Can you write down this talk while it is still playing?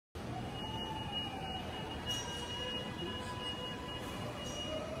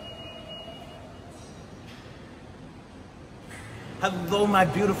Hello, my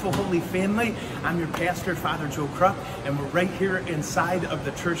beautiful holy family. I'm your pastor, Father Joe Krupp, and we're right here inside of the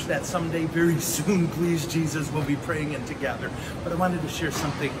church that someday, very soon, please Jesus, we'll be praying in together. But I wanted to share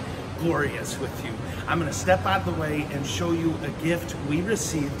something glorious with you. I'm going to step out of the way and show you a gift we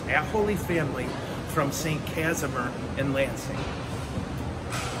received at Holy Family from St. Casimir in Lansing.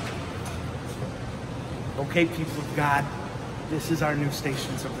 Okay, people of God, this is our new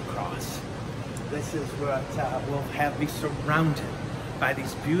Stations of the Cross. This is what we'll have be surrounded by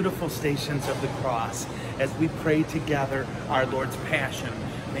these beautiful Stations of the Cross as we pray together our Lord's Passion.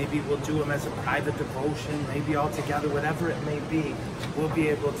 Maybe we'll do them as a private devotion, maybe all together, whatever it may be, we'll be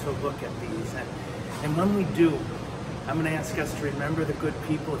able to look at these. And when we do, I'm going to ask us to remember the good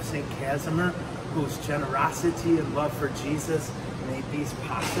people of St. Casimir, whose generosity and love for Jesus made these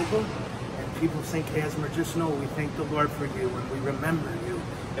possible. And people of St. Casimir, just know we thank the Lord for you and we remember you.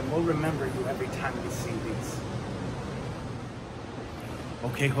 And we'll remember you every time we see these.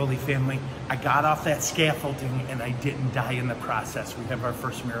 Okay, Holy Family, I got off that scaffolding and I didn't die in the process. We have our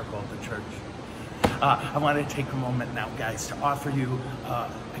first miracle at the church. I want to take a moment now, guys, to offer you, I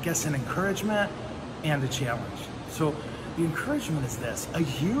guess, an encouragement and a challenge. So the encouragement is this. A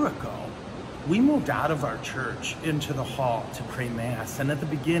year ago, we moved out of our church into the hall to pray Mass. And at the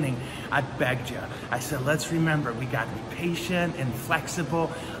beginning, I begged you. I said, let's remember, we got to be patient and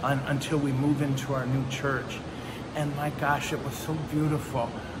flexible until we move into our new church. And my gosh, it was so beautiful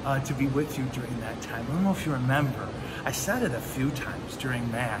to be with you during that time. I don't know if you remember. I said it a few times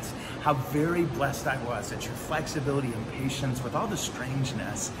during Mass, how very blessed I was at your flexibility and patience with all the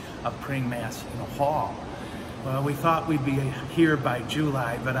strangeness of praying Mass in a hall. Well, we thought we'd be here by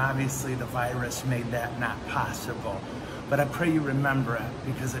July, but obviously the virus made that not possible. But I pray you remember it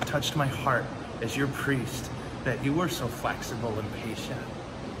because it touched my heart as your priest that you were so flexible and patient.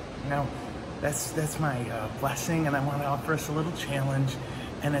 Now, that's my blessing, and I want to offer us a little challenge,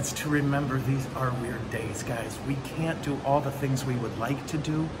 and it's to remember these are weird days, guys. We can't do all the things we would like to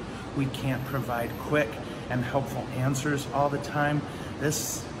do. We can't provide quick and helpful answers all the time.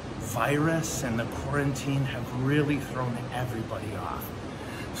 This virus and the quarantine have really thrown everybody off.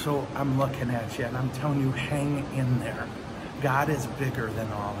 So I'm looking at you and I'm telling you, hang in there. God is bigger than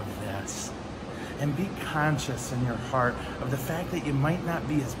all of this. And be conscious in your heart of the fact that you might not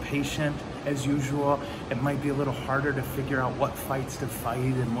be as patient as usual. It might be a little harder to figure out what fights to fight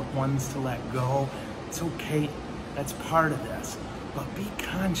and what ones to let go. It's okay, that's part of this. But be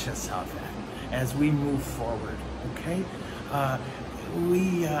conscious of it as we move forward, okay?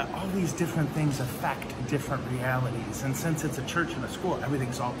 All these different things affect different realities. And since it's a church and a school,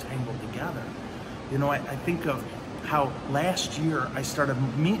 everything's all tangled together. You know, I think of how last year I started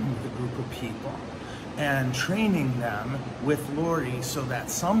meeting with a group of people and training them with Lori so that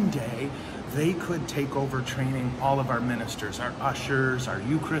someday they could take over training all of our ministers, our ushers, our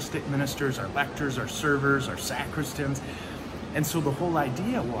Eucharistic ministers, our lectors, our servers, our sacristans. And so the whole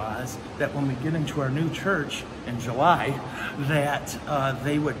idea was that when we get into our new church in July, that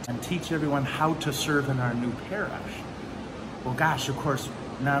they would teach everyone how to serve in our new parish. Well, gosh, of course,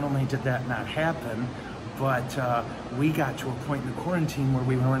 not only did that not happen, but we got to a point in the quarantine where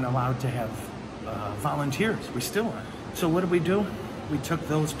we weren't allowed to have volunteers. We still aren't. So what do? We took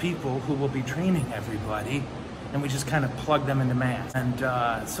those people who will be training everybody and we just kind of plug them into Mass.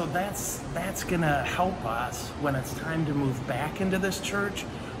 And so that's gonna help us when it's time to move back into this church.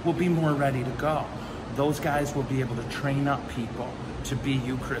 We'll be more ready to go. Those guys will be able to train up people to be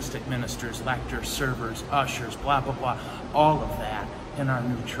Eucharistic ministers, lectors, servers, ushers, blah, blah, blah, all of that in our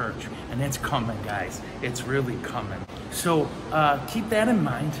new church. And it's coming, guys. It's really coming. So keep that in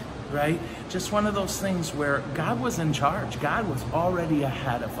mind, right? Just one of those things where God was in charge. God was already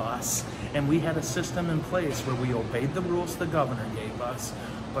ahead of us. And we had a system in place where we obeyed the rules the governor gave us,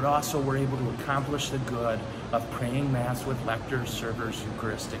 but also were able to accomplish the good of praying Mass with lectors, servers,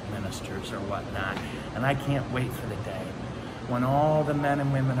 Eucharistic ministers, or whatnot. And I can't wait for the day when all the men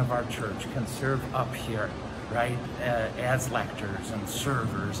and women of our church can serve up here, right, as lectors and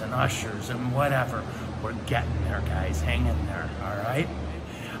servers and ushers and whatever. We're getting there, guys. Hang in there, all right?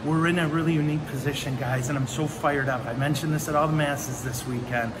 We're in a really unique position, guys, and I'm so fired up. I mentioned this at all the Masses this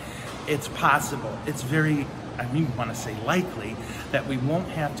weekend. It's possible. It's very, I even want to say likely, that we won't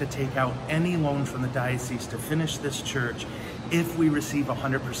have to take out any loan from the diocese to finish this church if we receive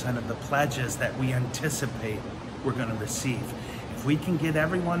 100% of the pledges that we anticipate we're going to receive. If we can get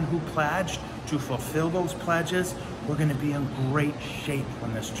everyone who pledged to fulfill those pledges, we're going to be in great shape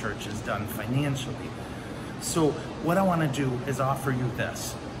when this church is done financially. So what I want to do is offer you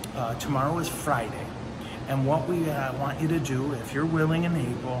this. Tomorrow is Friday, and what we want you to do, if you're willing and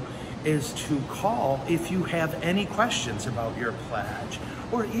able, is to call if you have any questions about your pledge,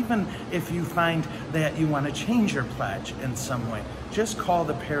 or even if you find that you want to change your pledge in some way. Just call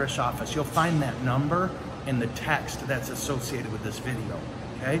the parish office. You'll find that number in the text that's associated with this video,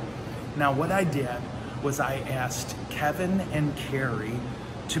 okay? Now, what I did was I asked Kevin and Carrie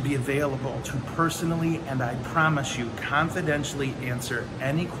to be available to personally, and I promise you, confidentially answer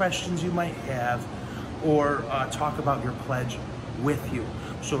any questions you might have, or talk about your pledge with you.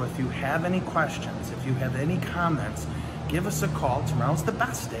 So if you have any questions, if you have any comments, give us a call. Tomorrow's the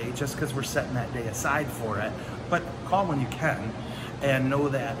best day, just because we're setting that day aside for it, but call when you can. And know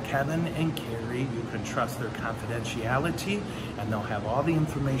that Kevin and Carrie, you can trust their confidentiality, and they'll have all the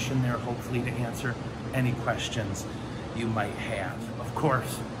information there, hopefully, to answer any questions you might have. Of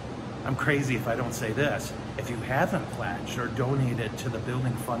course, I'm crazy if I don't say this. If you haven't pledged or donated to the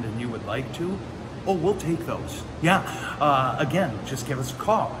building fund and you would like to, oh, we'll take those. Yeah, again, just give us a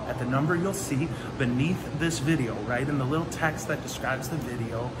call at the number you'll see beneath this video, right in the little text that describes the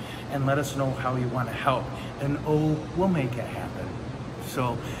video, and let us know how you want to help. And oh, we'll make it happen.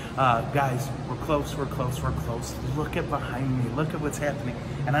 So, guys, we're close, we're close, we're close. Look at behind me, look at what's happening.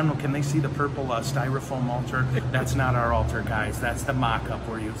 And I don't know, can they see the purple styrofoam altar? That's not our altar, guys. That's the mock-up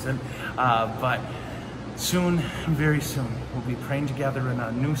we're using. But soon, very soon, we'll be praying together in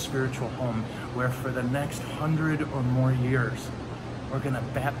a new spiritual home where for the next 100 or more years, we're gonna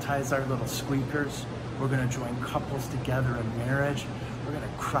baptize our little squeakers. We're gonna join couples together in marriage. We're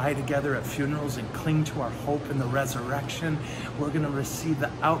gonna cry together at funerals and cling to our hope in the resurrection. We're gonna receive the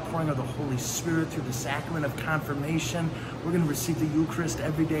outpouring of the Holy Spirit through the sacrament of confirmation. We're gonna receive the Eucharist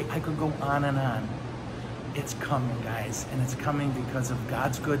every day. I could go on and on. It's coming, guys, and it's coming because of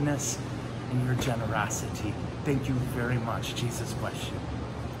God's goodness and your generosity. Thank you very much. Jesus bless you.